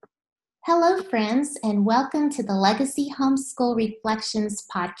Hello, friends, and welcome to the Legacy Homeschool Reflections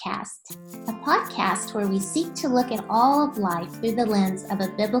podcast, a podcast where we seek to look at all of life through the lens of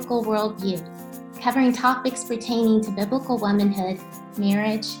a biblical worldview, covering topics pertaining to biblical womanhood,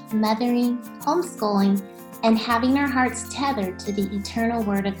 marriage, mothering, homeschooling, and having our hearts tethered to the eternal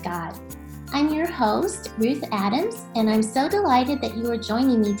Word of God. I'm your host, Ruth Adams, and I'm so delighted that you are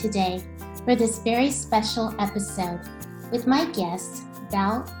joining me today for this very special episode with my guest,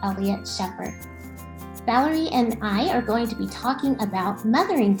 Elliott Shepard. Valerie and I are going to be talking about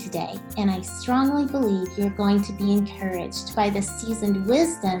mothering today, and I strongly believe you're going to be encouraged by the seasoned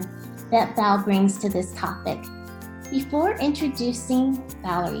wisdom that Val brings to this topic. Before introducing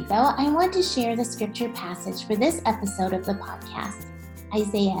Valerie, though, I want to share the scripture passage for this episode of the podcast.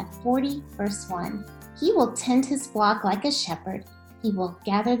 Isaiah 40, verse 1. He will tend his flock like a shepherd. He will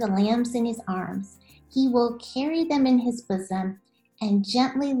gather the lambs in his arms. He will carry them in his bosom and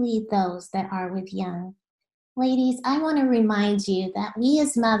gently lead those that are with young. Ladies, I want to remind you that we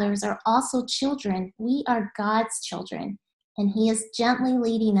as mothers are also children. We are God's children, and He is gently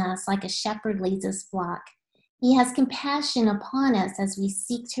leading us like a shepherd leads his flock. He has compassion upon us as we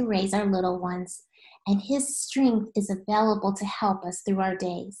seek to raise our little ones, and His strength is available to help us through our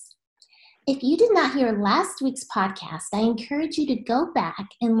days. If you did not hear last week's podcast, I encourage you to go back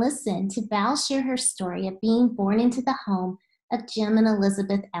and listen to Val share her story of being born into the home of Jim and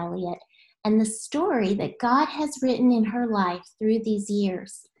Elizabeth Elliott, and the story that God has written in her life through these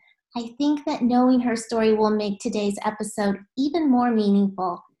years. I think that knowing her story will make today's episode even more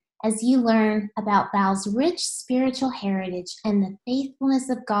meaningful as you learn about Val's rich spiritual heritage and the faithfulness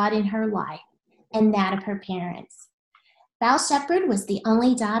of God in her life and that of her parents. Val Shepard was the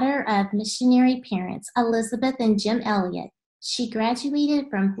only daughter of missionary parents, Elizabeth and Jim Elliott. She graduated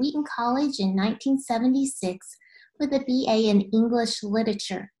from Wheaton College in 1976 with a BA in English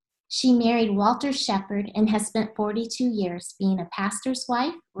Literature. She married Walter Shepard and has spent 42 years being a pastor's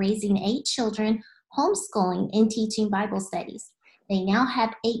wife, raising 8 children, homeschooling, and teaching Bible studies. They now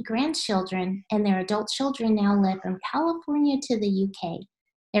have 8 grandchildren, and their adult children now live from California to the UK.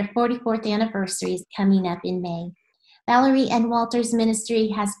 Their 44th anniversary is coming up in May. Valerie and Walter's ministry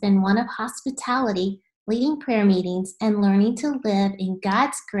has been one of hospitality, leading prayer meetings, and learning to live in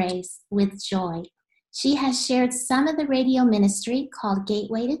God's grace with joy. She has shared some of the radio ministry called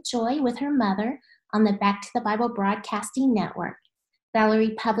Gateway to Joy with her mother on the Back to the Bible Broadcasting Network.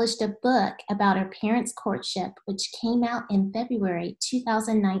 Valerie published a book about her parents' courtship, which came out in February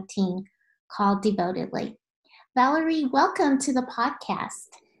 2019, called Devotedly. Valerie, welcome to the podcast.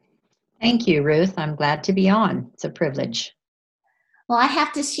 Thank you, Ruth. I'm glad to be on. It's a privilege. Well, I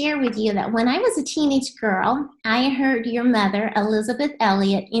have to share with you that when I was a teenage girl, I heard your mother, Elizabeth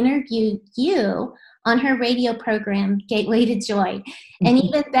Elliott, interview you on her radio program, Gateway to Joy. And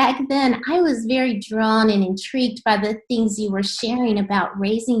even back then, I was very drawn and intrigued by the things you were sharing about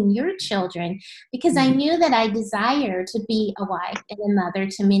raising your children, because I knew that I desired to be a wife and a mother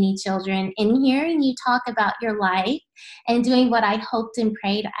to many children. And hearing you talk about your life and doing what I hoped and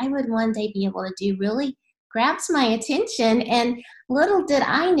prayed I would one day be able to do really grabs my attention. And little did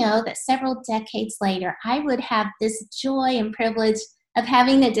I know that several decades later, I would have this joy and privilege of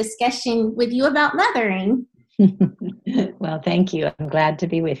having a discussion with you about mothering. Well, thank you. I'm glad to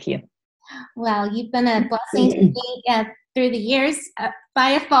be with you. Well, you've been a blessing to me through the years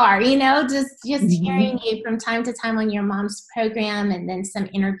by far, just hearing you from time to time on your mom's program, and then some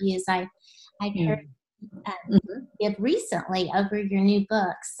interviews I've heard give recently over your new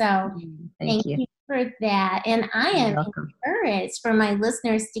book. So thank you for that. And I am encouraged for my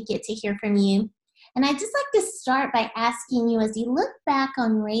listeners to get to hear from you. And I'd just like to start by asking you, as you look back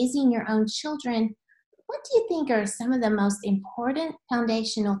on raising your own children, what do you think are some of the most important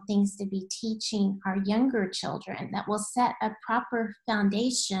foundational things to be teaching our younger children that will set a proper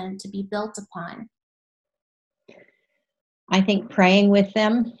foundation to be built upon? I think praying with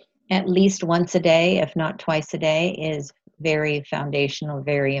them at least once a day, if not twice a day, is very foundational,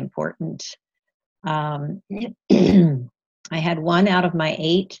 very important. I had one out of my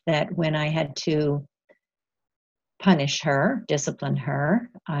 8 that when I had to punish her, discipline her,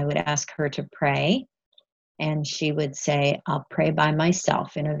 I would ask her to pray, and she would say, "I'll pray by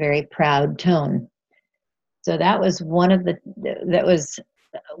myself," in a very proud tone. So that was one of the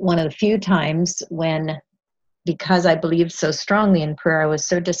few times when, because I believed so strongly in prayer, I was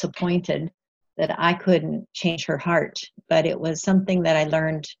so disappointed that I couldn't change her heart. But it was something that I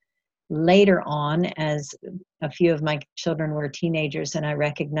learned later on, as a few of my children were teenagers, and I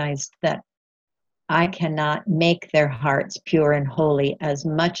recognized that I cannot make their hearts pure and holy as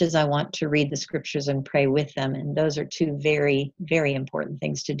much as I want to read the scriptures and pray with them. And those are two very, very important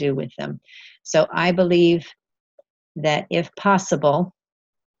things to do with them. So I believe that if possible,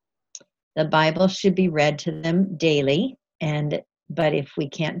 the Bible should be read to them daily. But if we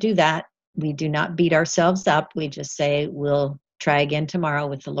can't do that, we do not beat ourselves up. We just say we'll try again tomorrow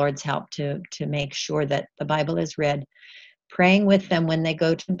with the Lord's help to make sure that the Bible is read. Praying with them when they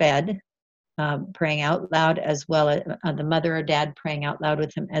go to bed, praying out loud, as well as the mother or dad praying out loud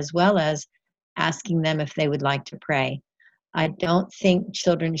with them, as well as asking them if they would like to pray. I don't think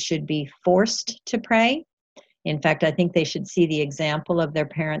children should be forced to pray. In fact, I think they should see the example of their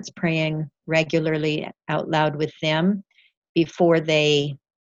parents praying regularly out loud with them before they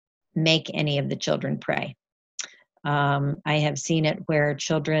make any of the children pray. I have seen it where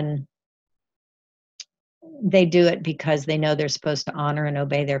children, they do it because they know they're supposed to honor and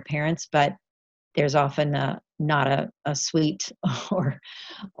obey their parents, but there's often not a sweet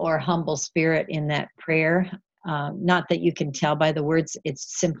or humble spirit in that prayer. Not that you can tell by the words,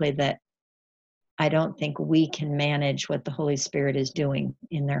 it's simply that I don't think we can manage what the Holy Spirit is doing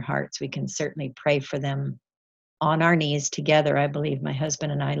in their hearts. We can certainly pray for them on our knees together. I believe my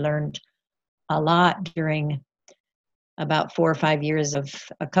husband and I learned a lot during about 4 or 5 years of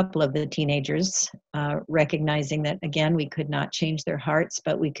a couple of the teenagers, recognizing that, again, we could not change their hearts,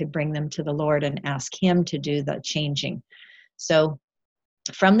 but we could bring them to the Lord and ask Him to do the changing. So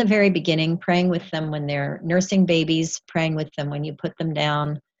from the very beginning, praying with them when they're nursing babies, praying with them when you put them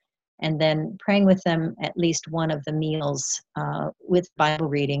down, and then praying with them at least one of the meals with Bible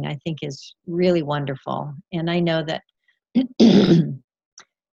reading, I think is really wonderful. And I know that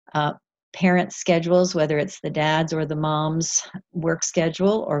parents' schedules, whether it's the dad's or the mom's work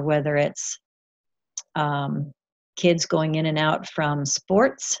schedule, or whether it's kids going in and out from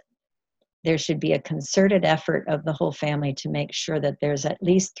sports, there should be a concerted effort of the whole family to make sure that there's at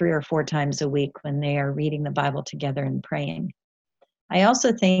least 3 or 4 times a week when they are reading the Bible together and praying. I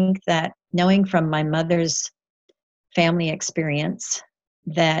also think that, knowing from my mother's family experience,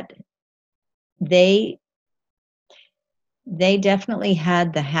 that they definitely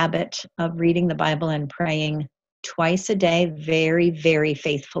had the habit of reading the Bible and praying twice a day very, very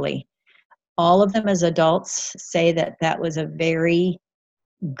faithfully. All of them as adults say that that was a very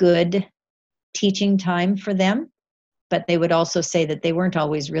good teaching time for them, but they would also say that they weren't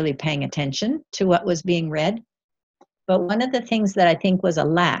always really paying attention to what was being read. But one of the things that I think was a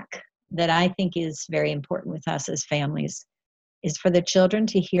lack, that I think is very important with us as families, is for the children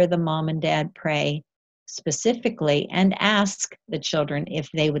to hear the mom and dad pray specifically and ask the children if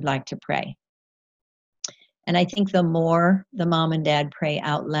they would like to pray. And I think the more the mom and dad pray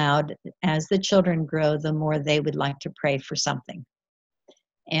out loud, as the children grow, the more they would like to pray for something.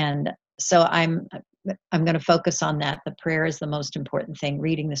 And so I'm going to focus on that. The prayer is the most important thing.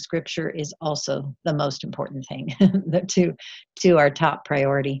 Reading the scripture is also the most important thing. The two are top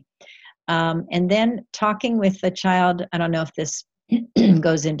priority. And then talking with the child, I don't know if this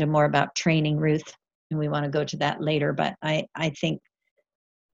goes into more about training, Ruth, and we want to go to that later, but I think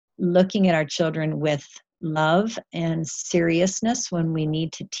looking at our children with love and seriousness when we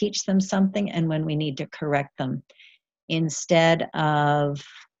need to teach them something and when we need to correct them, instead of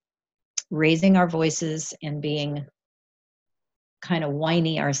raising our voices and being kind of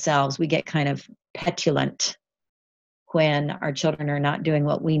whiny ourselves. We get kind of petulant when our children are not doing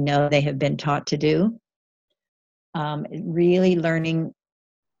what we know they have been taught to do. Really learning,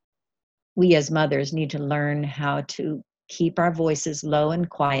 we as mothers need to learn how to keep our voices low and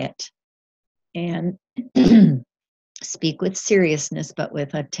quiet and speak with seriousness, but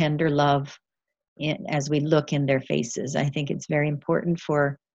with a tender love as we look in their faces. I think it's very important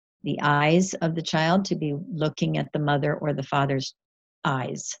for the eyes of the child to be looking at the mother or the father's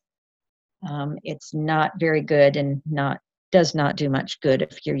eyes. It's not very good and does not do much good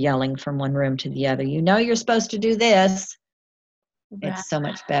if you're yelling from one room to the other. You know you're supposed to do this. Right. It's so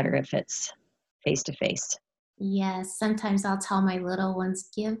much better if it's face to face. Yes, sometimes I'll tell my little ones,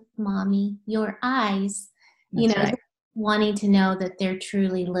 give mommy your eyes, That's right. wanting to know that they're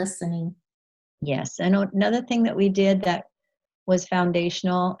truly listening. Yes, and another thing that we did that was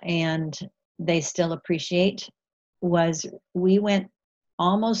foundational and they still appreciate was we went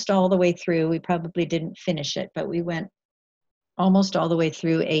almost all the way through. We probably didn't finish it, but we went almost all the way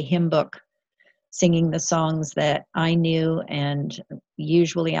through a hymn book, singing the songs that I knew, and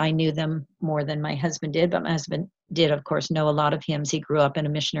usually I knew them more than my husband did, but my husband did, of course, know a lot of hymns. He grew up in a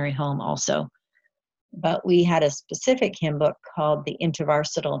missionary home also. But we had a specific hymn book called the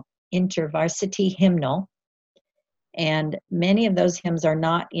InterVarsity Hymnal, and many of those hymns are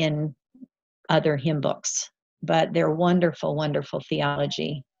not in other hymn books, but they're wonderful, wonderful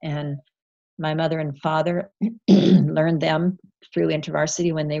theology. And my mother and father learned them through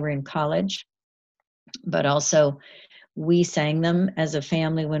InterVarsity when they were in college, but also we sang them as a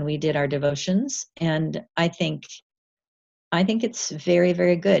family when we did our devotions. And I think it's very,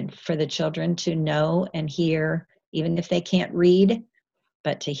 very good for the children to know and hear, even if they can't read,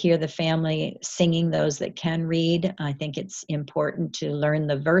 but to hear the family singing those that can read. I think it's important to learn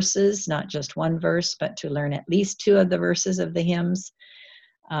the verses, not just one verse, but to learn at least two of the verses of the hymns.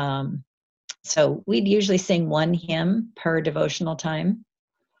 So we'd usually sing one hymn per devotional time.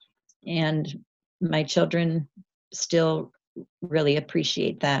 And my children still really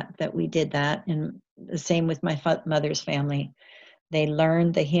appreciate that we did that. And the same with my mother's family. They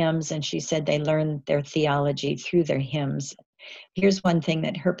learned the hymns, and she said they learned their theology through their hymns. Here's one thing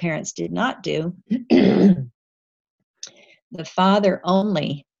that her parents did not do. The father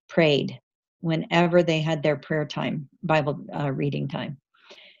only prayed whenever they had their prayer time, Bible reading time.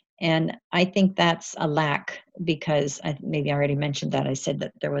 And I think that's a lack, because maybe I already mentioned that. I said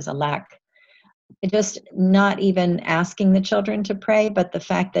that there was a lack. Just not even asking the children to pray, but the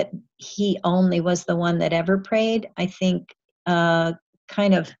fact that he only was the one that ever prayed, I think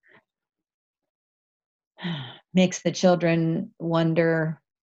kind of makes the children wonder,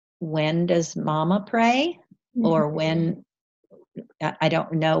 when does mama pray? Or when, I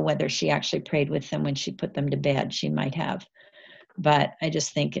don't know whether she actually prayed with them when she put them to bed. She might have. But I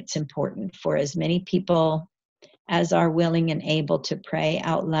just think it's important for as many people as are willing and able to pray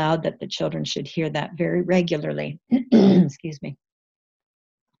out loud, that the children should hear that very regularly. Excuse me.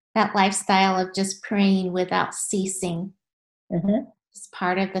 That lifestyle of just praying without ceasing is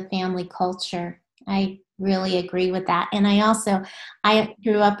part of the family culture. I really agree with that. And I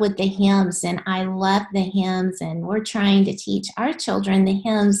grew up with the hymns, and I love the hymns, and we're trying to teach our children the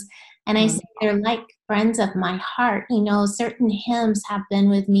hymns. And I say they're like friends of my heart. Certain hymns have been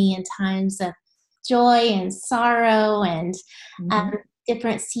with me in times of joy and sorrow and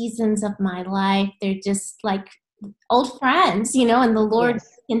different seasons of my life. They're just like old friends, and the Lord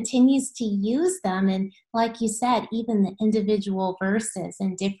continues to use them. And like you said, even the individual verses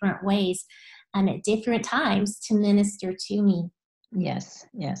in different ways and at different times to minister to me. Yes,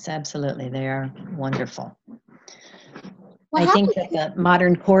 absolutely. They are wonderful. Well, I think that the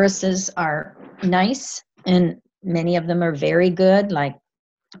modern choruses are nice, and many of them are very good, like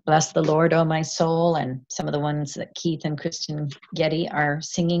Bless the Lord, O my soul, and some of the ones that Keith and Kristen Getty are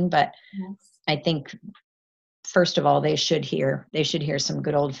singing. But I think, first of all, they should hear some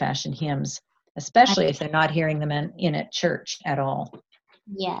good old-fashioned hymns, especially if they're not hearing them in at church at all.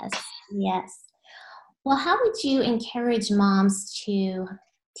 Yes. Well, how would you encourage moms to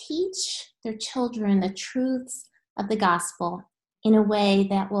teach their children the truths of the gospel in a way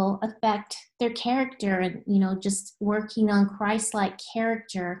that will affect their character, and, just working on Christ-like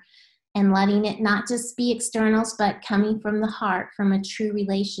character and letting it not just be externals, but coming from the heart, from a true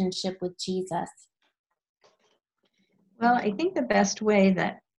relationship with Jesus? Well, I think the best way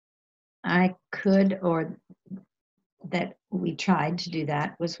that I could, or that we tried to do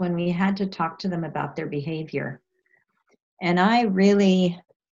that, was when we had to talk to them about their behavior. And I really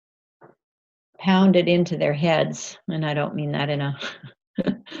pounded into their heads, and I don't mean that in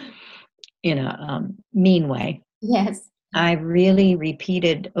a mean way. Yes. I really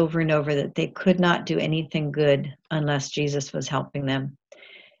repeated over and over that they could not do anything good unless Jesus was helping them.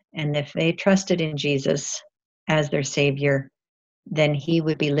 And if they trusted in Jesus as their Savior, then he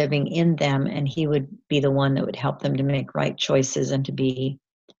would be living in them, and he would be the one that would help them to make right choices and to be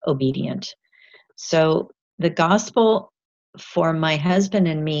obedient. So the gospel for my husband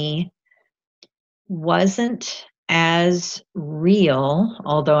and me wasn't as real,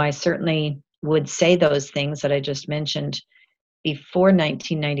 although I certainly would say those things that I just mentioned before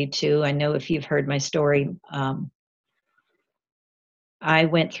 1992. I know if you've heard my story, I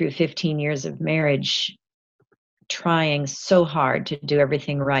went through 15 years of marriage trying so hard to do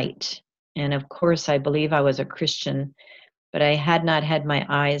everything right. And of course, I believe I was a Christian, but I had not had my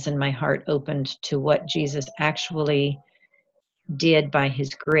eyes and my heart opened to what Jesus actually did by his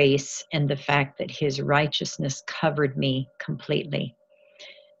grace, and the fact that his righteousness covered me completely.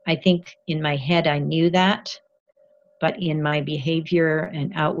 I think in my head I knew that, but in my behavior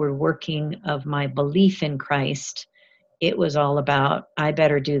and outward working of my belief in Christ, it was all about, I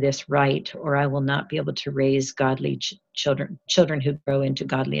better do this right, or I will not be able to raise godly children who grow into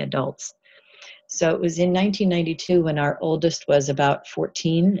godly adults. So it was in 1992, when our oldest was about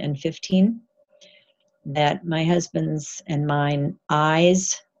 14 and 15, that my husband's and mine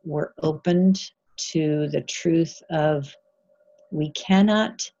eyes were opened to the truth of, we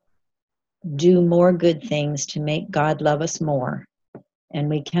cannot do more good things to make God love us more, and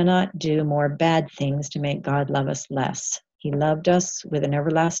we cannot do more bad things to make God love us less. He loved us with an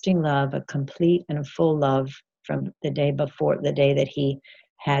everlasting love, a complete and a full love from the day before, the day that he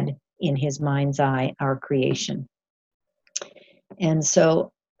had in his mind's eye our creation. And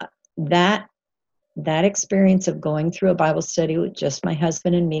so that experience of going through a Bible study with just my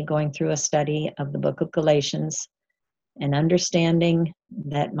husband and me, going through a study of the book of Galatians, and understanding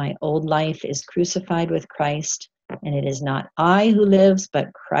that my old life is crucified with Christ, and it is not I who lives,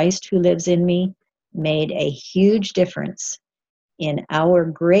 but Christ who lives in me, made a huge difference in our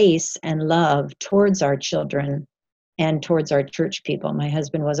grace and love towards our children and towards our church people. My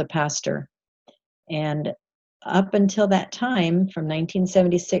husband was a pastor, and up until that time, from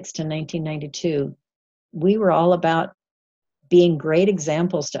 1976 to 1992, we were all about being great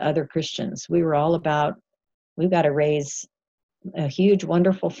examples to other Christians. We were all about, we've got to raise a huge,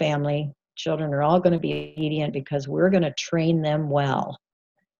 wonderful family. Children are all going to be obedient because we're going to train them well.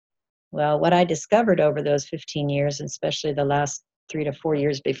 Well, what I discovered over those 15 years, especially the last 3 to 4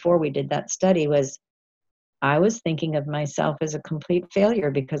 years before we did that study, was I was thinking of myself as a complete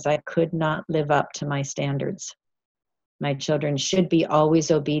failure because I could not live up to my standards. My children should be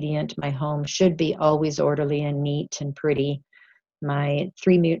always obedient. My home should be always orderly and neat and pretty. My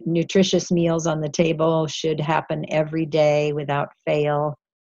 3 nutritious meals on the table should happen every day without fail.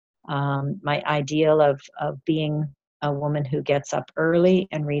 My ideal of being a woman who gets up early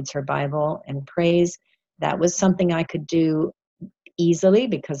and reads her Bible and prays, that was something I could do easily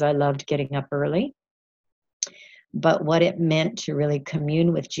because I loved getting up early. But what it meant to really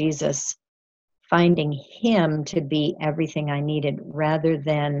commune with Jesus, finding him to be everything I needed rather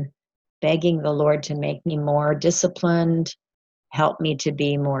than begging the Lord to make me more disciplined, help me to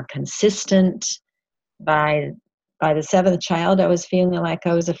be more consistent. By the seventh child, I was feeling like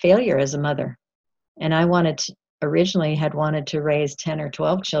I was a failure as a mother. And I originally had wanted to raise 10 or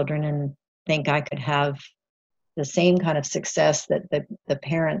 12 children and think I could have the same kind of success that the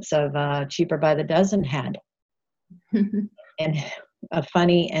parents of Cheaper by the Dozen had. And a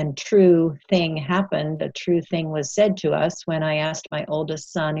funny and true thing happened. A true thing was said to us when I asked my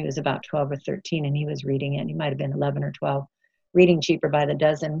oldest son, he was about 12 or 13, and he was reading it. He might have been 11 or 12, reading Cheaper by the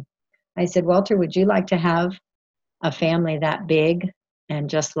Dozen. I said, Walter, would you like to have a family that big and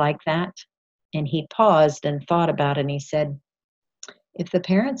just like that? And he paused and thought about it, and he said, if the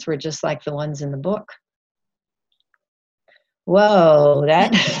parents were just like the ones in the book. Whoa,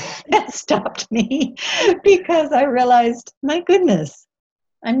 that stopped me because I realized, my goodness,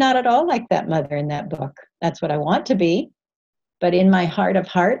 I'm not at all like that mother in that book. That's what I want to be. But in my heart of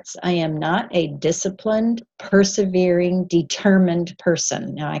hearts, I am not a disciplined, persevering, determined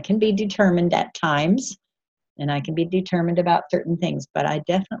person. Now, I can be determined at times, and I can be determined about certain things, but I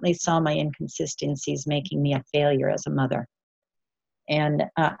definitely saw my inconsistencies making me a failure as a mother. And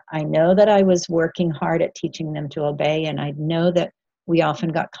I know that I was working hard at teaching them to obey, and I know that we often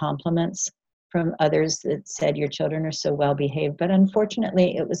got compliments from others that said, your children are so well behaved. But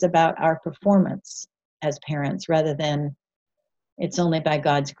unfortunately, it was about our performance as parents rather than it's only by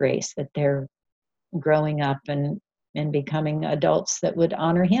God's grace that they're growing up and becoming adults that would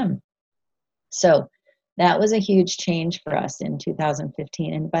honor him. So that was a huge change for us in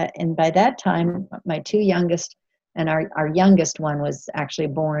 2015. And by that time, my 2 youngest, and our youngest one was actually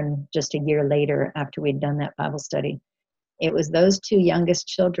born just a year later after we'd done that Bible study. It was those 2 youngest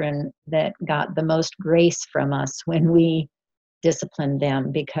children that got the most grace from us when we disciplined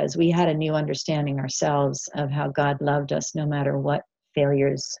them, because we had a new understanding ourselves of how God loved us no matter what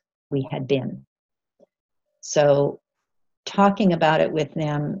failures we had been. So talking about it with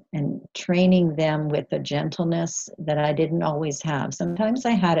them and training them with a gentleness that I didn't always have. Sometimes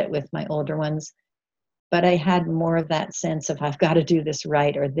I had it with my older ones, but I had more of that sense of I've got to do this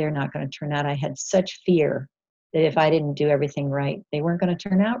right or they're not going to turn out. I had such fear that if I didn't do everything right, they weren't going to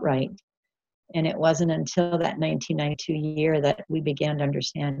turn out right. And it wasn't until that 1992 year that we began to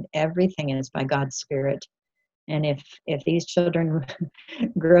understand everything is by God's Spirit. And if these children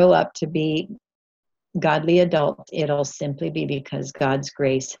grow up to be godly adults, it'll simply be because God's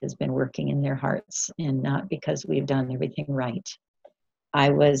grace has been working in their hearts and not because we've done everything right.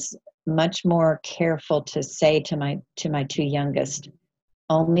 I was much more careful to say to my 2 youngest,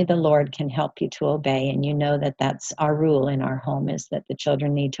 only the Lord can help you to obey. And you know that that's our rule in our home, is that the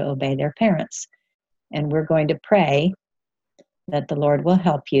children need to obey their parents. And we're going to pray that the Lord will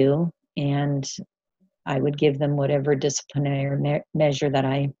help you. And I would give them whatever disciplinary measure that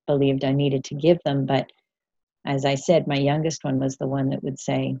I believed I needed to give them. But as I said, my youngest one was the one that would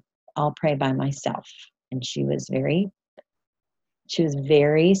say, I'll pray by myself. And she was very She was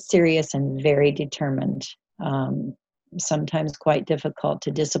very serious and very determined. Sometimes quite difficult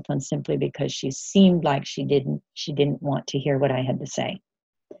to discipline simply because she seemed like she didn't want to hear what I had to say.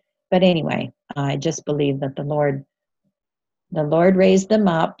 But anyway, I just believe that the Lord raised them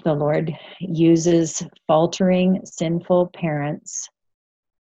up. The Lord uses faltering, sinful parents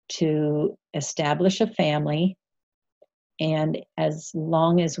to establish a family. And as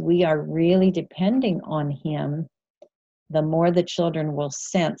long as we are really depending on Him, the more the children will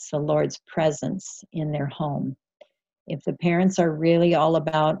sense the Lord's presence in their home. If the parents are really all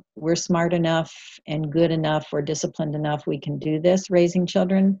about, we're smart enough and good enough, we're disciplined enough, we can do this, raising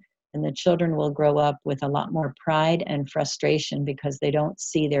children, then the children will grow up with a lot more pride and frustration because they don't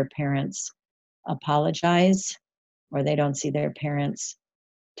see their parents apologize, or they don't see their parents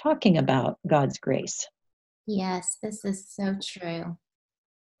talking about God's grace. Yes, this is so true.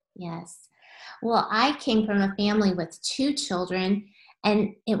 Yes. Well, I came from a family with 2 children, and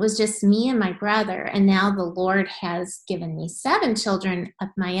it was just me and my brother. And now the Lord has given me 7 children of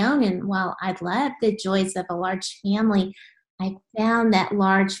my own. And while I love the joys of a large family, I found that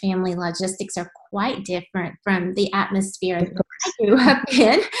large family logistics are quite different from the atmosphere that I grew up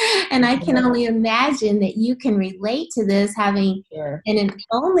in. And I can only imagine that you can relate to this, having Sure. an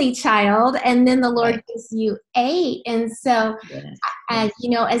only child, and then the Lord Right. gives you 8. And so Yes. as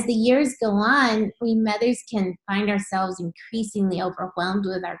as the years go on, we mothers can find ourselves increasingly overwhelmed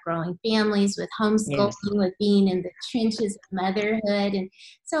with our growing families, with homeschooling, Yes. with being in the trenches of motherhood. And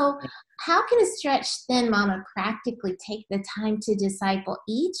so how can a stretched thin mama practically take the time to disciple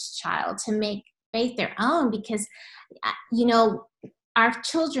each child to make faith their own? Because, our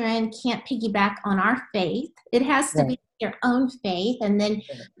children can't piggyback on our faith. It has to Right. be their own faith. And then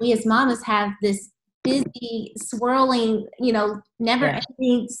we as mamas have this busy, swirling, never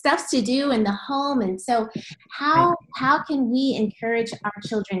ending stuff to do in the home. And so how can we encourage our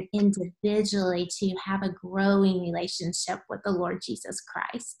children individually to have a growing relationship with the Lord Jesus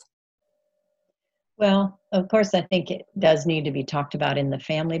Christ? Well, of course, I think it does need to be talked about in the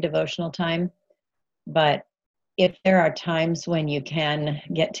family devotional time. But if there are times when you can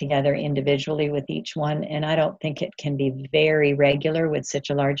get together individually with each one, and I don't think it can be very regular with such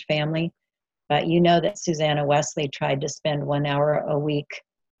a large family, but you know that Susanna Wesley tried to spend 1 hour a week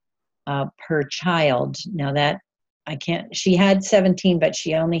per child. Now that I can't, she had 17, but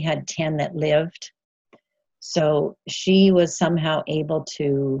she only had 10 that lived. So she was somehow able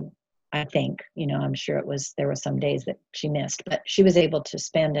to, I think, I'm sure there were some days that she missed, but she was able to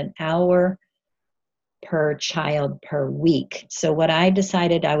spend an hour per child per week. So what I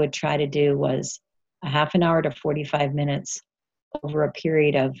decided I would try to do was a half an hour to 45 minutes over a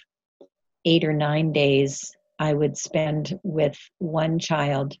period of 8 or 9 days. I would spend with one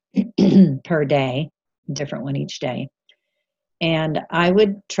child per day, different one each day. And I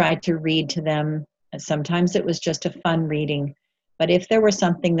would try to read to them. Sometimes it was just a fun reading, but if there was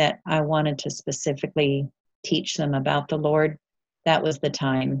something that I wanted to specifically teach them about the Lord, that was the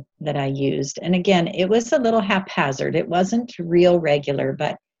time that I used. And again, it was a little haphazard. It wasn't real regular,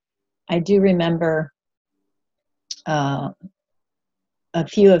 but I do remember a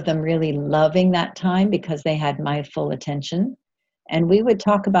few of them really loving that time because they had my full attention. And we would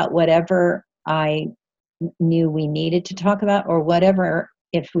talk about whatever I knew we needed to talk about, or whatever,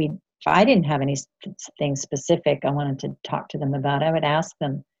 if I didn't have anything specific I wanted to talk to them about, I would ask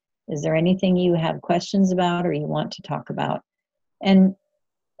them, is there anything you have questions about or you want to talk about? And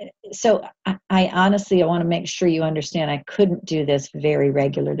so I honestly, I want to make sure you understand I couldn't do this very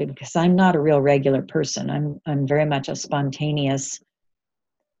regularly because I'm not a real regular person. I'm very much a spontaneous,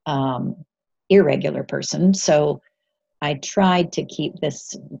 irregular person. So I tried to keep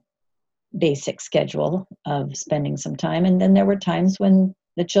this basic schedule of spending some time. And then there were times when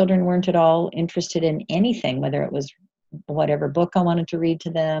the children weren't at all interested in anything, whether it was whatever book I wanted to read to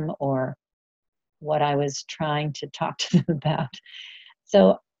them or what I was trying to talk to them about.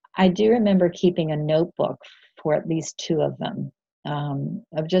 So I do remember keeping a notebook for at least 2 of them,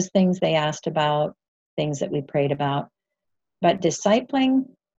 of just things they asked about, things that we prayed about. But discipling,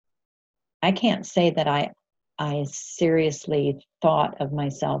 I can't say that I seriously thought of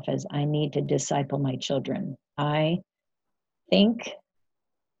myself as I need to disciple my children. I think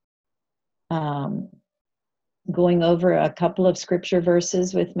going over a couple of scripture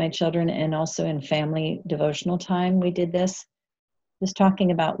verses with my children, and also in family devotional time, we did this, just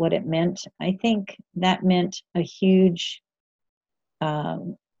talking about what it meant. I think that meant a huge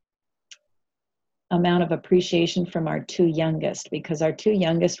amount of appreciation from our 2 youngest, because our 2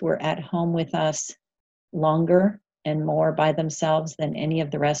 youngest were at home with us longer and more by themselves than any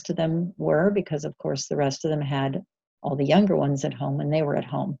of the rest of them were, because of course the rest of them had all the younger ones at home when they were at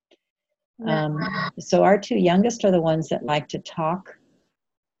home. Right. So our two youngest are the ones that like to talk.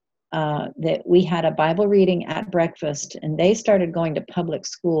 That we had a Bible reading at breakfast, and they started going to public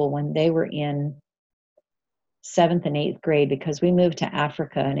school when they were in 7th and 8th grade, because we moved to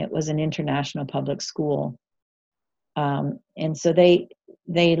Africa and it was an international public school. And so they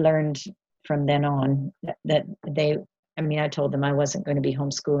learned from then on that I told them I wasn't going to be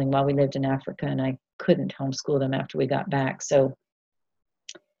homeschooling while we lived in Africa, and I couldn't homeschool them after we got back. So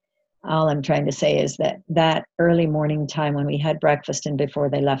all I'm trying to say is that early morning time when we had breakfast and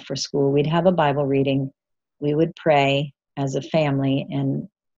before they left for school, we'd have a Bible reading. We would pray as a family, and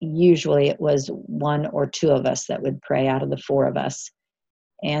usually it was one or two of us that would pray out of the four of us.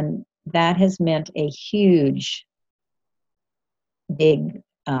 And that has meant a huge, big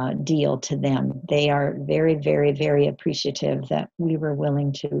deal to them. They are very, very, very appreciative that we were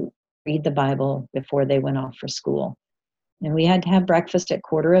willing to read the Bible before they went off for school. And we had to have breakfast at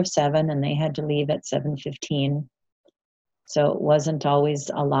 7:15, and they had to leave at 7:15. So it wasn't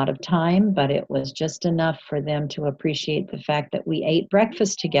always a lot of time, but it was just enough for them to appreciate the fact that we ate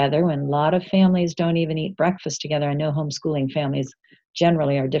breakfast together, when a lot of families don't even eat breakfast together. I know homeschooling families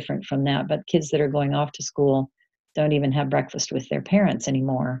generally are different from that, but kids that are going off to school don't even have breakfast with their parents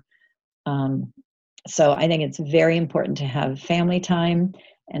anymore. So I think it's very important to have family time,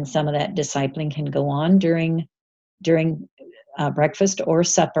 and some of that discipling can go on during breakfast or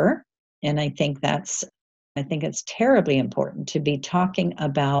supper. And I think it's terribly important to be talking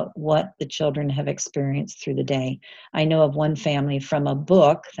about what the children have experienced through the day. I know of one family from a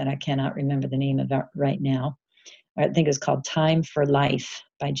book that I cannot remember the name of right now. I think it's called Time for Life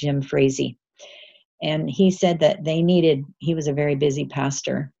by Jim Frazee. And he said that he was a very busy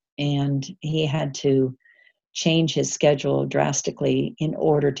pastor, and he had to change his schedule drastically in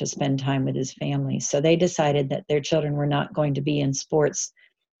order to spend time with his family. So they decided that their children were not going to be in sports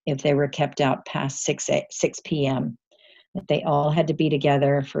if they were kept out past 6 p.m., that they all had to be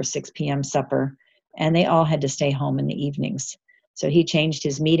together for 6 p.m. supper, and they all had to stay home in the evenings. So he changed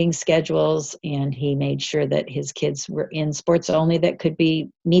his meeting schedules, and he made sure that his kids were in sports only that could be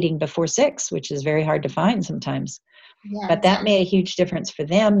meeting before 6, which is very hard to find sometimes. But Yes. that made a huge difference for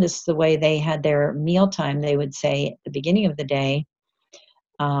them. This is the way they had their mealtime. They would say at the beginning of the day,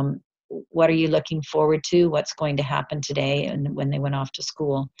 what are you looking forward to? What's going to happen today? And when they went off to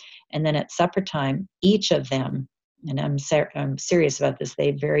school. And then at supper time, each of them, and I'm serious about this,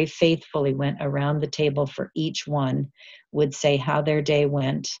 they very faithfully went around the table for each one, would say how their day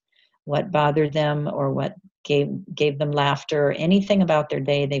went, what bothered them, or what gave them laughter, or anything about their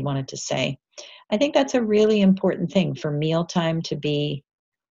day they wanted to say. I think that's a really important thing for mealtime to be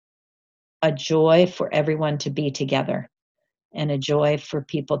a joy for everyone to be together, and a joy for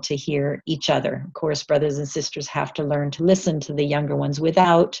people to hear each other. Of course, brothers and sisters have to learn to listen to the younger ones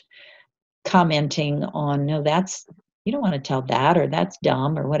without commenting on, no, you don't want to tell that, or that's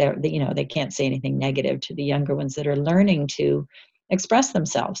dumb, or whatever. They can't say anything negative to the younger ones that are learning to express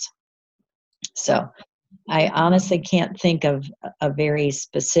themselves. So I honestly can't think of a very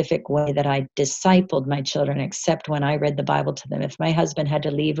specific way that I discipled my children, except when I read the Bible to them. If my husband had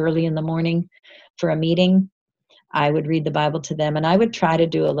to leave early in the morning for a meeting, I would read the Bible to them, and I would try to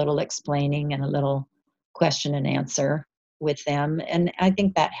do a little explaining and a little question and answer with them. And I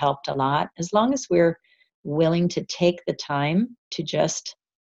think that helped a lot. As long as we're willing to take the time to just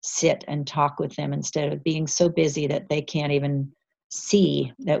sit and talk with them, instead of being so busy that they can't even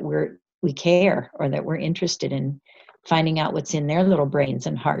see that we care, or that we're interested in finding out what's in their little brains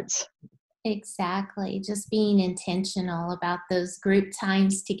and hearts. Exactly. Just being intentional about those group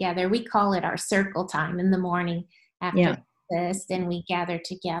times together. We call it our circle time in the morning after Yeah. breakfast, and we gather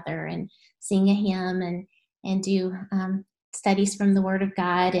together and sing a hymn and do studies from the Word of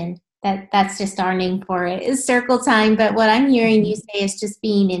God. And that's just our name for it, is circle time. But what I'm hearing you say is just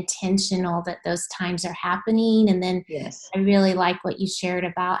being intentional that those times are happening. And then Yes. I really like what you shared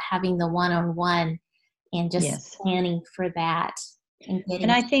about having the one-on-one and just Yes. planning for that.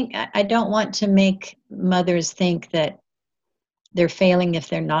 And I think I don't want to make mothers think that they're failing if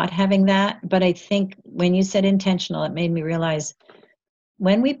they're not having that. But I think when you said intentional, it made me realize,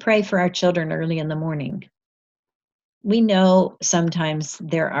 when we pray for our children early in the morning, we know sometimes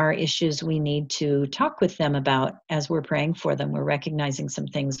there are issues we need to talk with them about as we're praying for them. We're recognizing some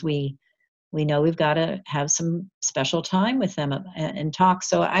things we know we've got to have some special time with them and talk.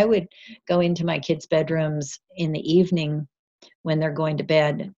 So I would go into my kids' bedrooms in the evening when they're going to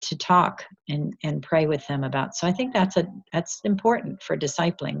bed to talk and pray with them about. So I think that's important for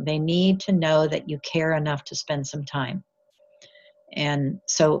discipling. They need to know that you care enough to spend some time. And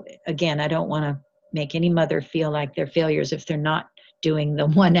so again, I don't want to make any mother feel like they're failures if they're not doing the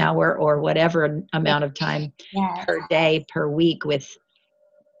 1 hour or whatever amount of time Yes. per day, per week with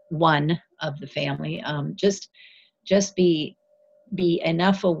one of the family. Just be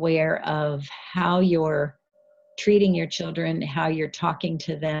enough aware of how you're treating your children, how you're talking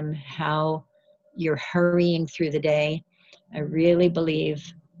to them, how you're hurrying through the day. I really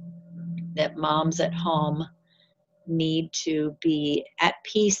believe that moms at home need to be at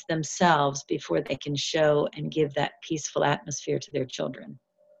peace themselves before they can show and give that peaceful atmosphere to their children.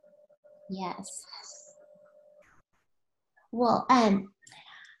 Yes. Well,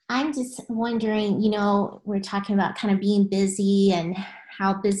 I'm just wondering, we're talking about kind of being busy and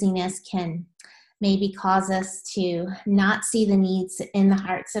how busyness can maybe cause us to not see the needs in the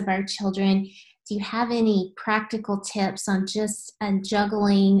hearts of our children. Do you have any practical tips on just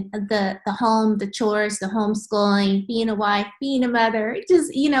juggling the home, the chores, the homeschooling, being a wife, being a mother,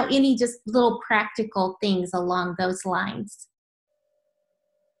 just, any just little practical things along those lines?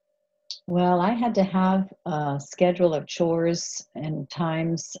 Well, I had to have a schedule of chores and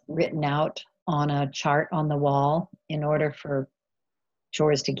times written out on a chart on the wall in order for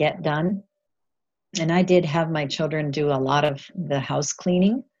chores to get done. And I did have my children do a lot of the house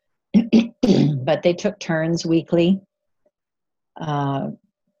cleaning, but they took turns weekly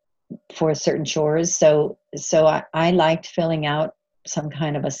for certain chores. So I liked filling out some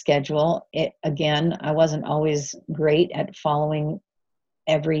kind of a schedule. Again, I wasn't always great at following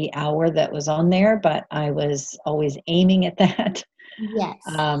every hour that was on there, but I was always aiming at that. Yes.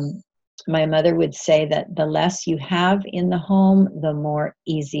 My mother would say that the less you have in the home, the more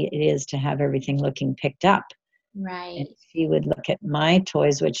easy it is to have everything looking picked up. Right. And she would look at my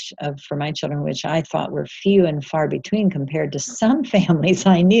toys, for my children, which I thought were few and far between compared to some families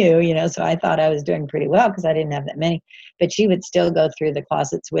I knew, so I thought I was doing pretty well because I didn't have that many. But she would still go through the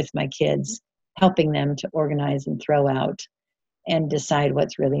closets with my kids, helping them to organize and throw out and decide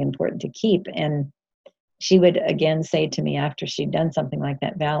what's really important to keep. And she would again say to me after she'd done something like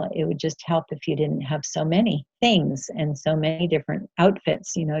that, Val, it would just help if you didn't have so many things and so many different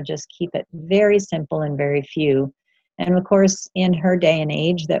outfits, just keep it very simple and very few. And of course, in her day and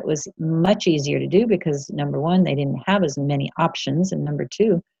age, that was much easier to do because number one, they didn't have as many options. And number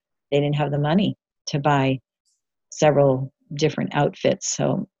two, they didn't have the money to buy several different outfits.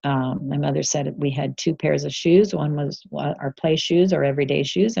 So my mother said we had 2 pairs of shoes. One was our play shoes, our everyday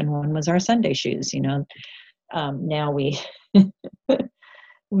shoes, and one was our Sunday shoes. Now we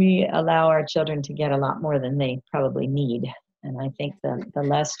we allow our children to get a lot more than they probably need. And I think the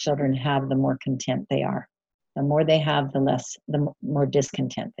less children have, the more content they are. The more they have, the more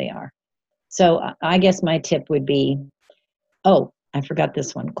discontent they are. So I guess my tip would be, I forgot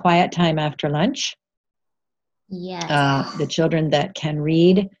this one, quiet time after lunch. Yes. The children that can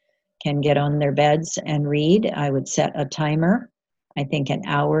read can get on their beds and read. I would set a timer. I think an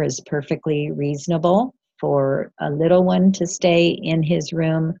hour is perfectly reasonable for a little one to stay in his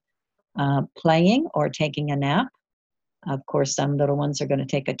room playing or taking a nap. Of course, some little ones are going to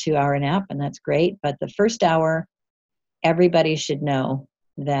take a 2-hour nap, and that's great. But the first hour, everybody should know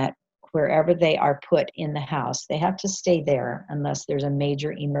that wherever they are put in the house, they have to stay there unless there's a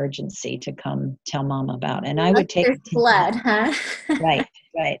major emergency to come tell mom about. And I would take blood, huh? Right.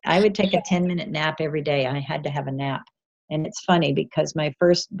 I would take a 10-minute nap every day. I had to have a nap. And it's funny because my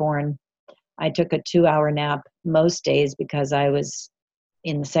firstborn, I took a 2-hour nap most days because I was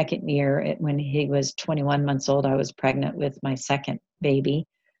in the second year. When he was 21 months old, I was pregnant with my second baby.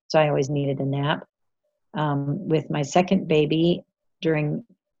 So I always needed a nap. With my second baby, during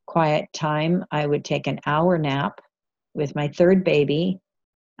quiet time, I would take an hour nap. With my third baby,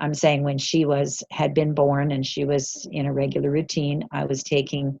 I'm saying when she had been born and she was in a regular routine, I was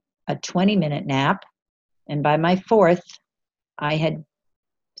taking a 20-minute nap. And by my fourth, I had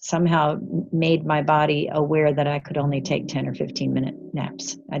somehow made my body aware that I could only take 10 or 15-minute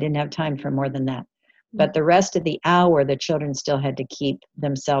naps. I didn't have time for more than that. But the rest of the hour, the children still had to keep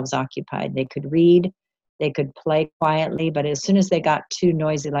themselves occupied. They could read, they could play quietly, but as soon as they got too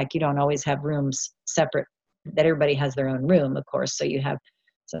noisy, like you don't always have rooms separate, that everybody has their own room, of course, so you have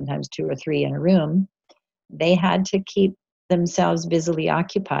sometimes 2 or 3 in a room, they had to keep themselves busily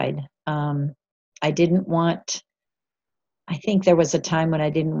occupied. I think there was a time when I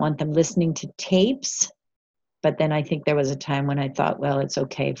didn't want them listening to tapes, but then I think there was a time when I thought, well, it's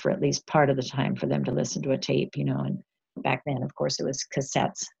okay for at least part of the time for them to listen to a tape, and back then, of course, it was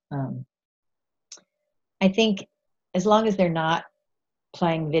cassettes. I think as long as they're not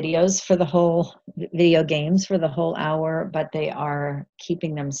playing video games for the whole hour, but they are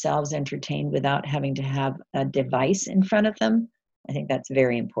keeping themselves entertained without having to have a device in front of them, I think that's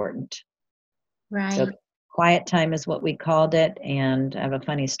very important. Right. So quiet time is what we called it. And I have a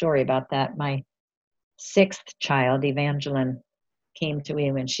funny story about that. My sixth child, Evangeline, came to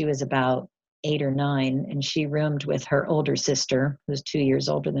me when she was about 8 or 9, and she roomed with her older sister, who's 2 years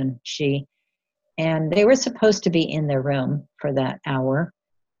older than she. And they were supposed to be in their room for that hour.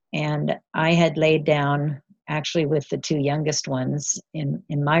 And I had laid down actually with the two youngest ones in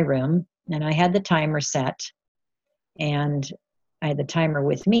my room, and I had the timer set, and I had the timer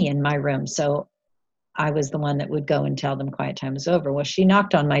with me in my room. So I was the one that would go and tell them quiet time was over. Well, she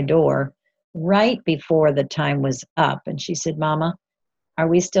knocked on my door right before the time was up, and she said, "Mama, are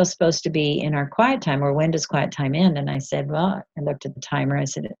we still supposed to be in our quiet time, or when does quiet time end?" And I said, well, I looked at the timer. I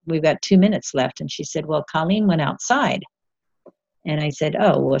said, we've got 2 minutes left. And she said, well, Colleen went outside. And I said,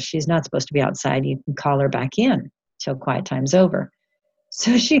 oh, well, she's not supposed to be outside. You can call her back in till quiet time's over.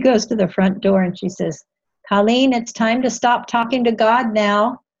 So she goes to the front door and she says, Colleen, it's time to stop talking to God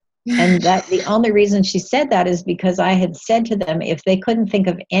now. And that the only reason she said that is because I had said to them, if they couldn't think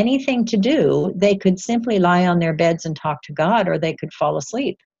of anything to do, they could simply lie on their beds and talk to God, or they could fall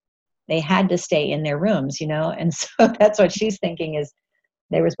asleep. They had to stay in their rooms, And so that's what she's thinking, is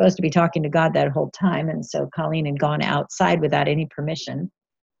they were supposed to be talking to God that whole time. And so Colleen had gone outside without any permission.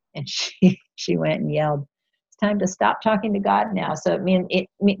 And she went and yelled, it's time to stop talking to God now. So it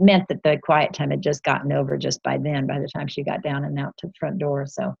meant that the quiet time had just gotten over just by then, by the time she got down and out to the front door.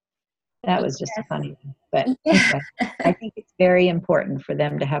 So that was just a funny thing. But anyway, I think it's very important for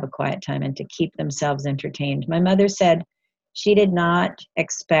them to have a quiet time and to keep themselves entertained. My mother said she did not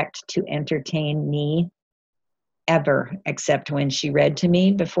expect to entertain me ever, except when she read to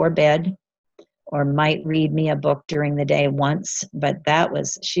me before bed, or might read me a book during the day once. But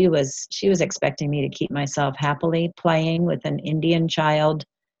she was expecting me to keep myself happily playing with an Indian child.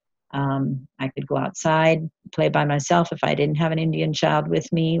 I could go outside, play by myself if I didn't have an Indian child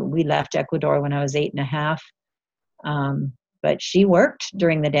with me. We left Ecuador when I was 8.5. But she worked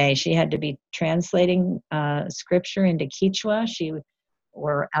during the day. She had to be translating scripture into Quechua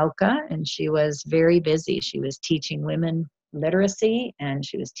or Auca, and she was very busy. She was teaching women literacy, and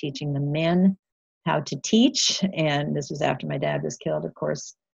she was teaching the men how to teach. And this was after my dad was killed, of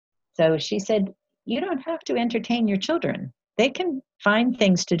course. So she said, you don't have to entertain your children. They can find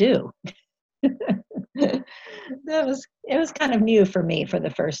things to do. It was kind of new for me for the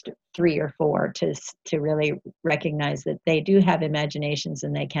first 3 or 4 to really recognize that they do have imaginations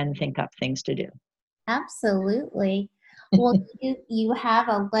and they can think up things to do. Absolutely. Well, you have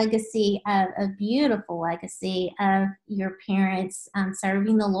a legacy, a beautiful legacy of your parents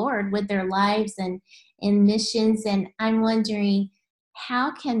serving the Lord with their lives and in missions. And I'm wondering,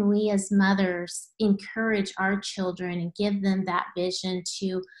 how can we as mothers encourage our children and give them that vision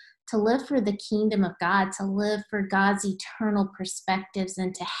to live for the kingdom of God, to live for God's eternal perspectives,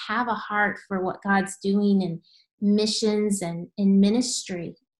 and to have a heart for what God's doing in missions and in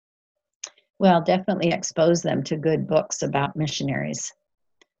ministry? Well, definitely expose them to good books about missionaries.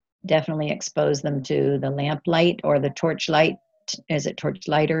 Definitely expose them to the Lamplight or the Torchlight, is it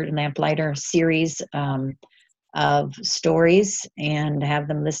Torchlighter, Lamplighter series of stories, and have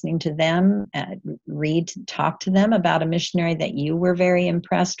them listening to them, talk to them about a missionary that you were very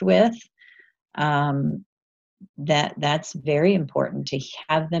impressed with. That's very important, to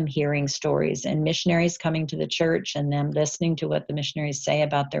have them hearing stories, and missionaries coming to the church and them listening to what the missionaries say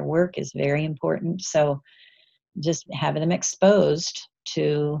about their work is very important. So just having them exposed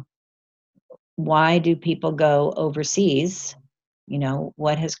to, why do people go overseas?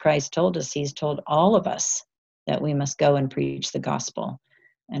 What has Christ told us? He's told all of us that we must go and preach the gospel.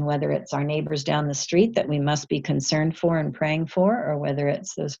 And whether it's our neighbors down the street that we must be concerned for and praying for, or whether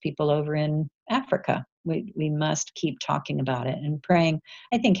it's those people over in Africa, we must keep talking about it and praying.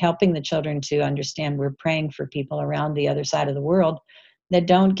 I think helping the children to understand we're praying for people around the other side of the world that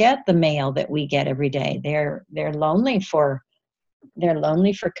don't get the mail that we get every day. They're lonely for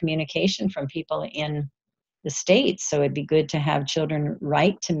communication from people in the States. So it'd be good to have children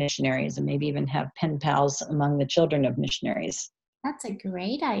write to missionaries, and maybe even have pen pals among the children of missionaries. That's a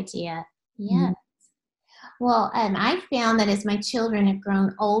great idea. Yeah. Mm-hmm. Well, I found that as my children have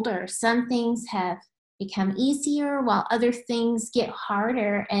grown older, some things have become easier while other things get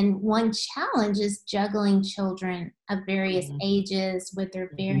harder. And one challenge is juggling children of various ages with their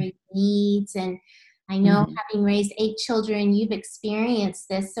varied needs. And I know, having raised 8 children, you've experienced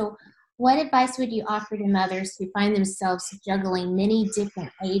this. So what advice would you offer to mothers who find themselves juggling many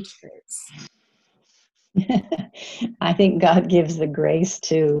different age groups? I think God gives the grace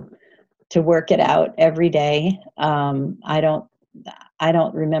to work it out every day. I don't I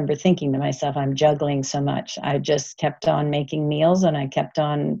don't remember thinking to myself, I'm juggling so much. I just kept on making meals, and I kept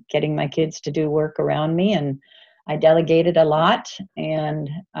on getting my kids to do work around me, and I delegated a lot. And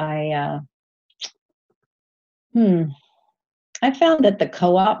I found that the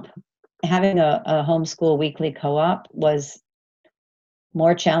co-op, having a homeschool weekly co-op, was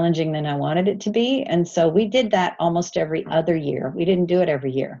more challenging than I wanted it to be. And so we did that almost every other year. We didn't do it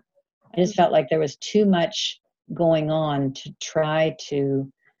every year. I just felt like there was too much going on to try to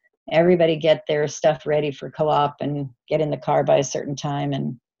everybody get their stuff ready for co-op and get in the car by a certain time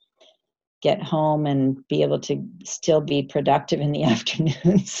and get home and be able to still be productive in the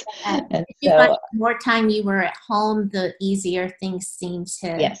afternoons. And Did you find so, the more time you were at home, the easier things seemed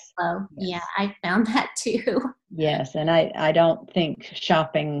to yes, flow? yes, Yeah, I found that too. yes. And I don't think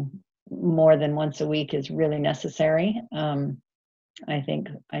shopping more than once a week is really necessary. I think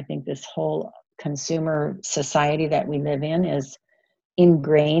this whole consumer society that we live in is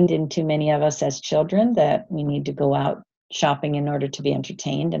ingrained into many of us as children, that we need to go out shopping in order to be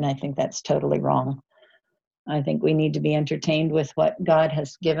entertained. And I think that's totally wrong. I think we need to be entertained with what God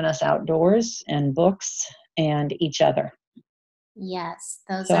has given us outdoors and books and each other. Yes,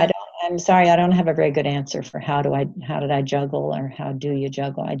 those So are I'm sorry, I don't have a very good answer for how did I juggle, or how do you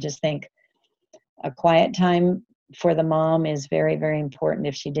juggle. I just think a quiet time for the mom is very, very important.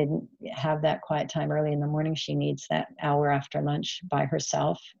 If she didn't have that quiet time early in the morning, she needs that hour after lunch by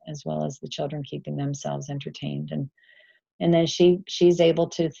herself, as well as the children keeping themselves entertained. And then she's able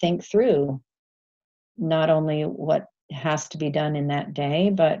to think through not only what has to be done in that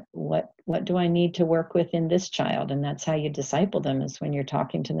day, but what do I need to work with in this child? And that's how you disciple them, is when you're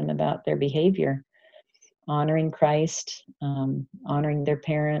talking to them about their behavior, honoring Christ, honoring their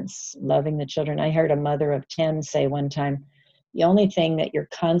parents, loving the children. I heard a mother of 10 say one time, the only thing that you're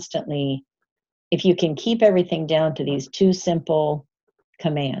constantly, if you can keep everything down to these two simple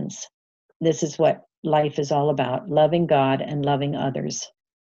commands, this is what life is all about: loving God and loving others.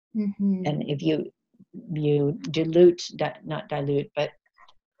 mm-hmm. And if you dilute, not dilute, but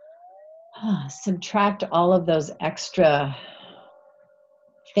subtract all of those extra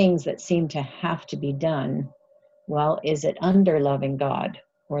things that seem to have to be done, well, is it under loving God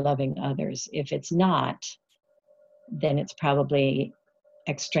or loving others? If it's not, then it's probably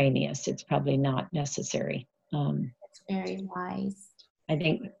extraneous. It's probably not necessary. That's very wise. I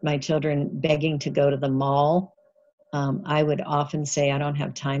think my children begging to go to the mall, I would often say, I don't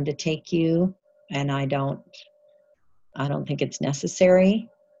have time to take you, and I don't think it's necessary.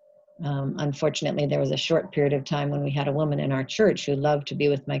 Unfortunately, there was a short period of time when we had a woman in our church who loved to be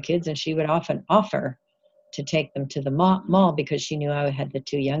with my kids, and she would often offer to take them to the mall because she knew I had the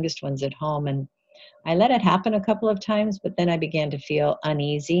two youngest ones at home. And I let it happen a couple of times, but then I began to feel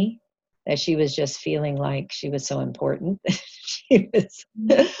uneasy that she was just feeling like she was so important. She was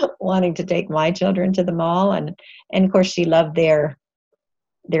wanting to take my children to the mall. And of course, she loved their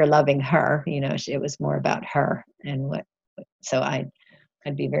loving her. It was more about her. So I'd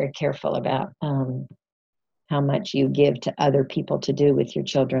be very careful about how much you give to other people to do with your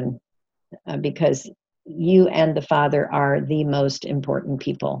children, because you and the father are the most important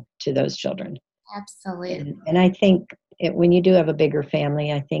people to those children. Absolutely. And I think when you do have a bigger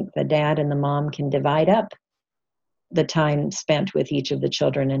family, I think the dad and the mom can divide up the time spent with each of the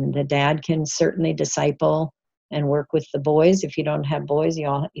children, and the dad can certainly disciple and work with the boys. If you don't have boys,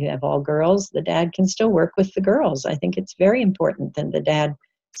 you have all girls, the dad can still work with the girls. I think it's very important that the dad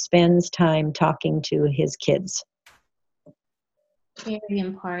spends time talking to his kids. Very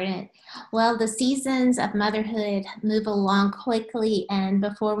important. Well, the seasons of motherhood move along quickly, and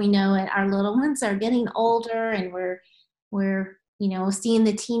before we know it, our little ones are getting older, and we're seeing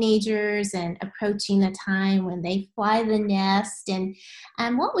the teenagers and approaching the time when they fly the nest. And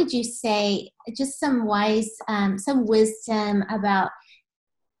what would you say? Just some some wisdom about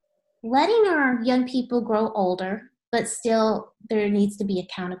letting our young people grow older, but still there needs to be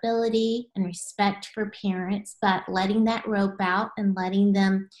accountability and respect for parents, but letting that rope out and letting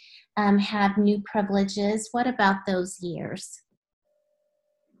them have new privileges. What about those years?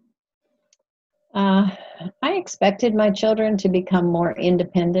 I expected my children to become more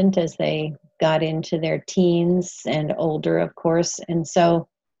independent as they got into their teens and older, of course. And so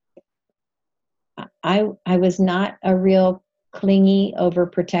I was not a real clingy,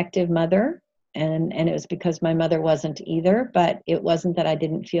 overprotective mother. And it was because my mother wasn't either, but it wasn't that I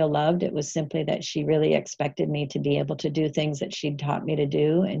didn't feel loved. It was simply that she really expected me to be able to do things that she'd taught me to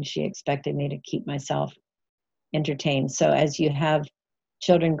do, and she expected me to keep myself entertained. So as you have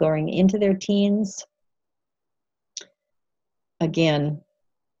children going into their teens, again,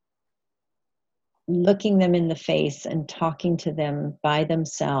 looking them in the face and talking to them by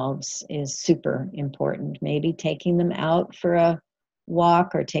themselves is super important. Maybe taking them out for a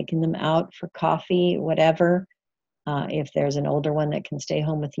walk or taking them out for coffee, whatever. If there's an older one that can stay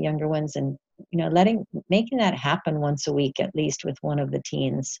home with the younger ones, and making that happen once a week at least with one of the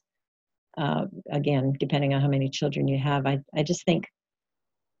teens. Again, depending on how many children you have, I just think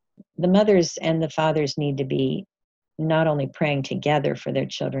the mothers and the fathers need to be not only praying together for their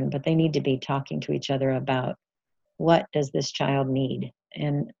children, but they need to be talking to each other about what does this child need.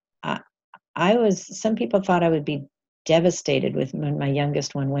 And some people thought I would be devastated when my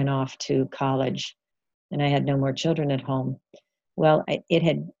youngest one went off to college and I had no more children at home. Well, it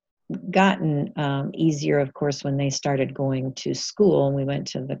had gotten easier, of course, when they started going to school, and we went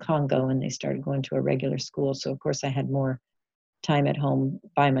to the Congo and they started going to a regular school. So of course I had more time at home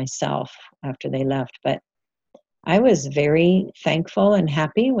by myself after they left. But I was very thankful and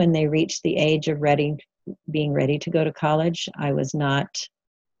happy when they reached the age of being ready to go to college. I was not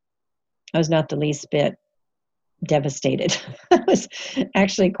the least bit devastated. I was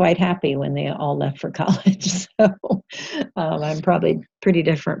actually quite happy when they all left for college. So I'm probably pretty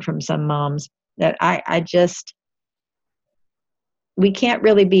different from some moms that we can't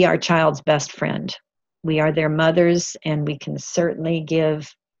really be our child's best friend. We are their mothers, and we can certainly give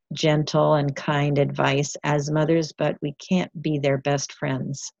gentle and kind advice as mothers, but we can't be their best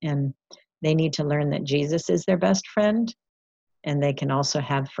friends. And they need to learn that Jesus is their best friend, and they can also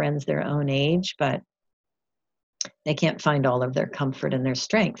have friends their own age, but they can't find all of their comfort and their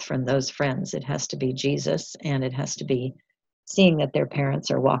strength from those friends. It has to be Jesus, and it has to be seeing that their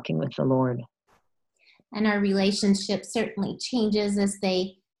parents are walking with the Lord. And our relationship certainly changes as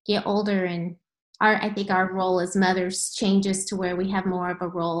they get older, and I think our role as mothers changes to where we have more of a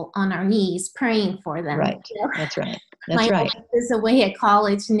role on our knees praying for them. Right. That's right. My wife is away at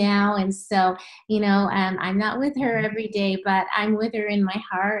college now, and so I'm not with her every day, but I'm with her in my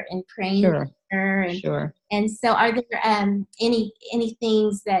heart and praying for her. And so, are there any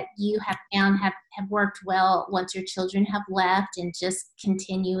things that you have found have worked well once your children have left, and just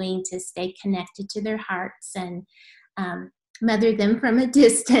continuing to stay connected to their hearts and mother them from a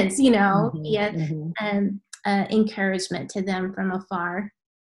distance, encouragement to them from afar?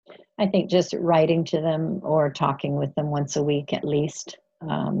 I think just writing to them or talking with them once a week at least.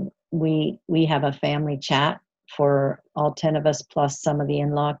 We have a family chat for all 10 of us plus some of the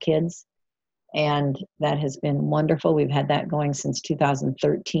in-law kids, and that has been wonderful. We've had that going since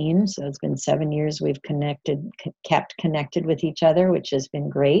 2013, so it's been 7 years we've kept connected with each other, which has been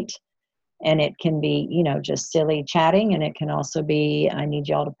great. And it can be, just silly chatting, and it can also be, I need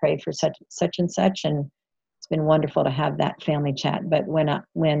y'all to pray for such and such, and it's been wonderful to have that family chat. But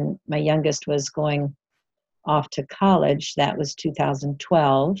when my youngest was going off to college, that was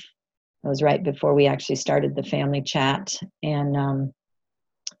 2012. That was right before we actually started the family chat, and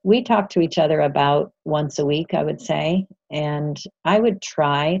we talked to each other about once a week, I would say, and I would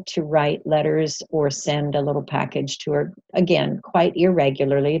try to write letters or send a little package to her, again, quite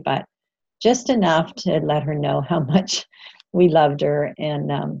irregularly, but just enough to let her know how much we loved her.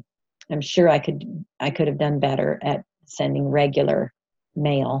 And I'm sure I could have done better at sending regular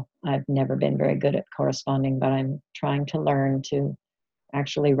mail. I've never been very good at corresponding, but I'm trying to learn to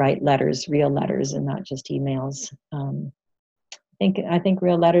actually write letters, real letters, and not just emails. I think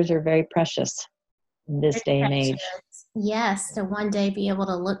real letters are very precious in this day and age. Yes, to one day be able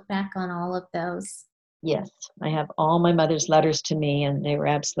to look back on all of those. Yes, I have all my mother's letters to me, and they were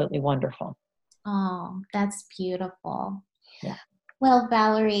absolutely wonderful. Oh, that's beautiful. Yeah. Well,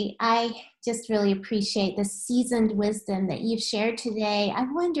 Valerie, I just really appreciate the seasoned wisdom that you've shared today. I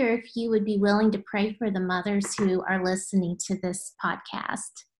wonder if you would be willing to pray for the mothers who are listening to this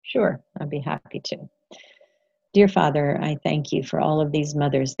podcast. Sure, I'd be happy to. Dear Father, I thank you for all of these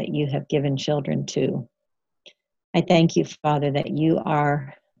mothers that you have given children to. I thank you, Father, that you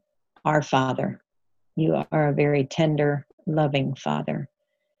are our Father. You are a very tender, loving Father.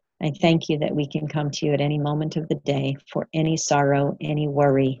 I thank you that we can come to you at any moment of the day for any sorrow, any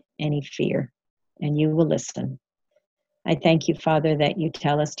worry, any fear, and you will listen. I thank you, Father, that you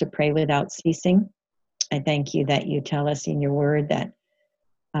tell us to pray without ceasing. I thank you that you tell us in your word that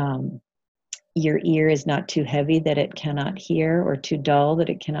your ear is not too heavy that it cannot hear, or too dull that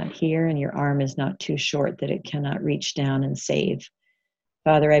it cannot hear, and your arm is not too short that it cannot reach down and save.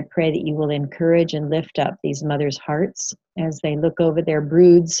 Father, I pray that you will encourage and lift up these mothers' hearts as they look over their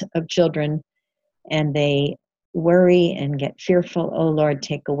broods of children and they worry and get fearful. Oh, Lord,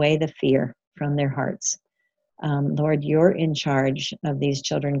 take away the fear from their hearts. Lord, you're in charge of these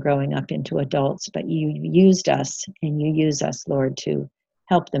children growing up into adults, but you used us and you use us, Lord, to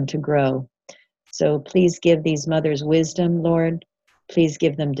help them to grow. So please give these mothers wisdom, Lord. Please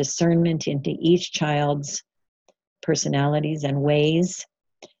give them discernment into each child's personalities and ways.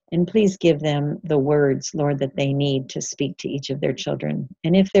 And please give them the words, Lord, that they need to speak to each of their children.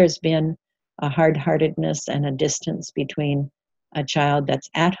 And if there's been a hard-heartedness and a distance between a child that's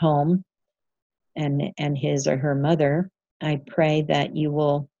at home and his or her mother, I pray that you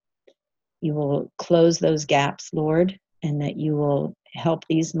will close those gaps, Lord, and that you will help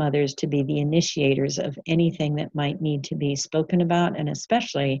these mothers to be the initiators of anything that might need to be spoken about, and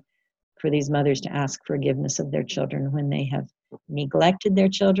especially for these mothers to ask forgiveness of their children when they have neglected their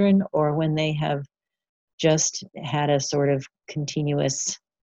children or when they have just had a sort of continuous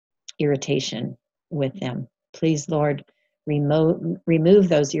irritation with them. Please, Lord, remove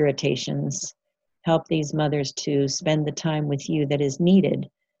those irritations. Help these mothers to spend the time with you that is needed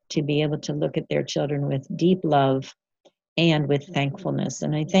to be able to look at their children with deep love and with thankfulness.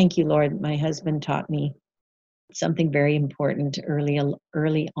 And I thank you, Lord. My husband taught me something very important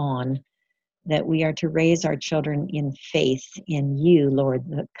early on, that we are to raise our children in faith in you, Lord,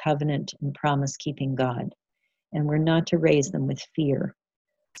 the covenant and promise-keeping God. And we're not to raise them with fear.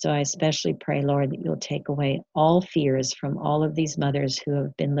 So I especially pray, Lord, that you'll take away all fears from all of these mothers who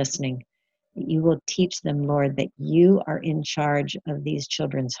have been listening. That you will teach them, Lord, that you are in charge of these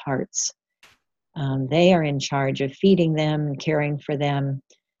children's hearts. They are in charge of feeding them, caring for them,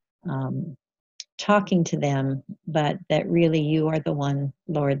 talking to them, but that really you are the one,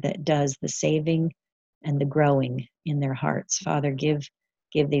 Lord, that does the saving and the growing in their hearts. Father, give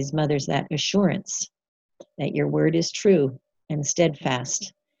these mothers that assurance that your word is true and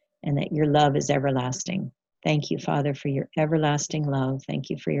steadfast, and that your love is everlasting. Thank you, Father, for your everlasting love. Thank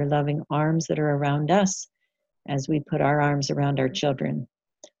you for your loving arms that are around us as we put our arms around our children.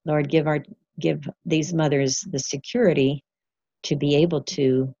 Lord, give these mothers the security to be able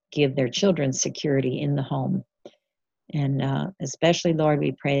to give their children security in the home. And especially, Lord,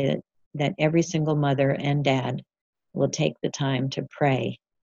 we pray that every single mother and dad will take the time to pray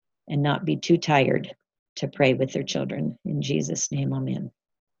and not be too tired to pray with their children. In Jesus' name, amen.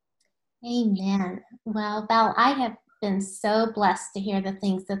 Amen. Well, Val, I have been so blessed to hear the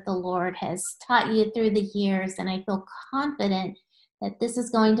things that the Lord has taught you through the years, and I feel confident that this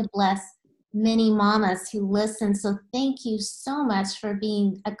is going to bless many mamas who listen. So thank you so much for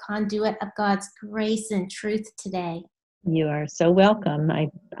being a conduit of God's grace and truth today. You are so welcome.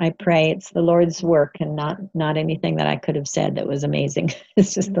 I pray it's the Lord's work and not anything that I could have said that was amazing.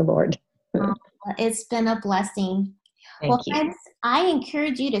 It's just the Lord. It's been a blessing. Thank you. Friends, I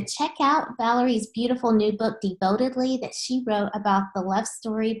encourage you to check out Valerie's beautiful new book, Devotedly, that she wrote about the love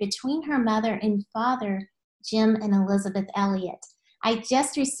story between her mother and father, Jim and Elizabeth Elliott. I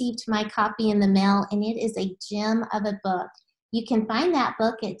just received my copy in the mail, and it is a gem of a book. You can find that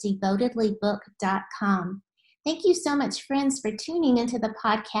book at devotedlybook.com. Thank you so much, friends, for tuning into the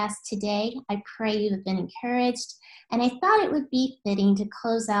podcast today. I pray you have been encouraged, and I thought it would be fitting to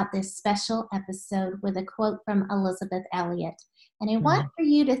close out this special episode with a quote from Elizabeth Elliott. And I want for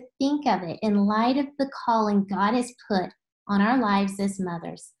you to think of it in light of the calling God has put on our lives as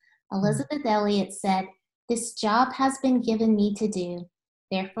mothers. Elizabeth Elliott said, "This job has been given me to do.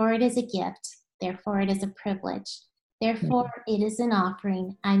 Therefore it is a gift. Therefore it is a privilege. Therefore it is an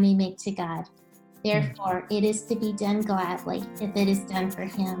offering I may make to God. Therefore it is to be done gladly if it is done for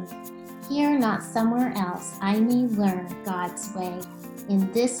Him. Here, not somewhere else, I may learn God's way.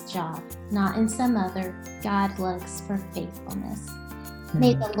 In this job, not in some other, God looks for faithfulness."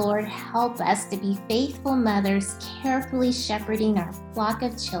 May the Lord help us to be faithful mothers, carefully shepherding our flock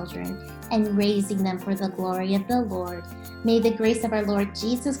of children and raising them for the glory of the Lord. May the grace of our Lord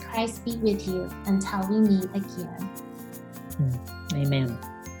Jesus Christ be with you until we meet again. Amen.